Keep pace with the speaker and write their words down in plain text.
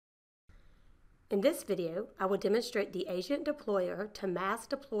In this video, I will demonstrate the agent deployer to mass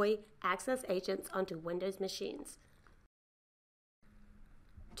deploy access agents onto Windows machines.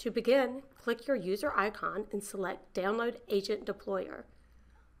 To begin, click your user icon and select Download Agent Deployer.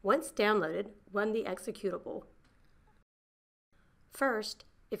 Once downloaded, run the executable. First,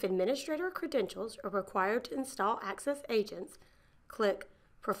 if administrator credentials are required to install access agents, click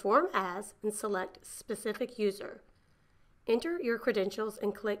Perform As and select Specific User. Enter your credentials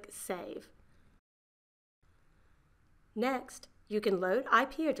and click Save. Next, you can load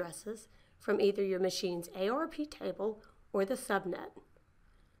IP addresses from either your machine's ARP table or the subnet.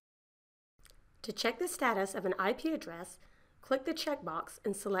 To check the status of an IP address, click the checkbox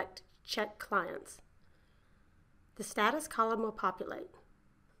and select Check Clients. The status column will populate.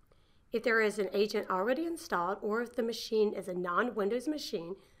 If there is an agent already installed or if the machine is a non-Windows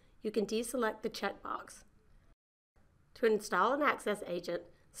machine, you can deselect the checkbox. To install an access agent,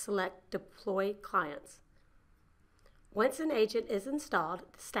 select Deploy Clients. Once an agent is installed,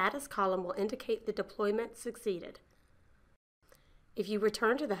 the status column will indicate the deployment succeeded. If you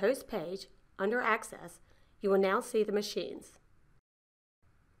return to the host page, under Access, you will now see the machines.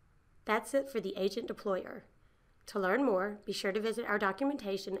 That's it for the agent deployer. To learn more, be sure to visit our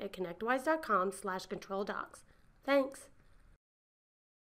documentation at connectwise.com/controldocs. Thanks!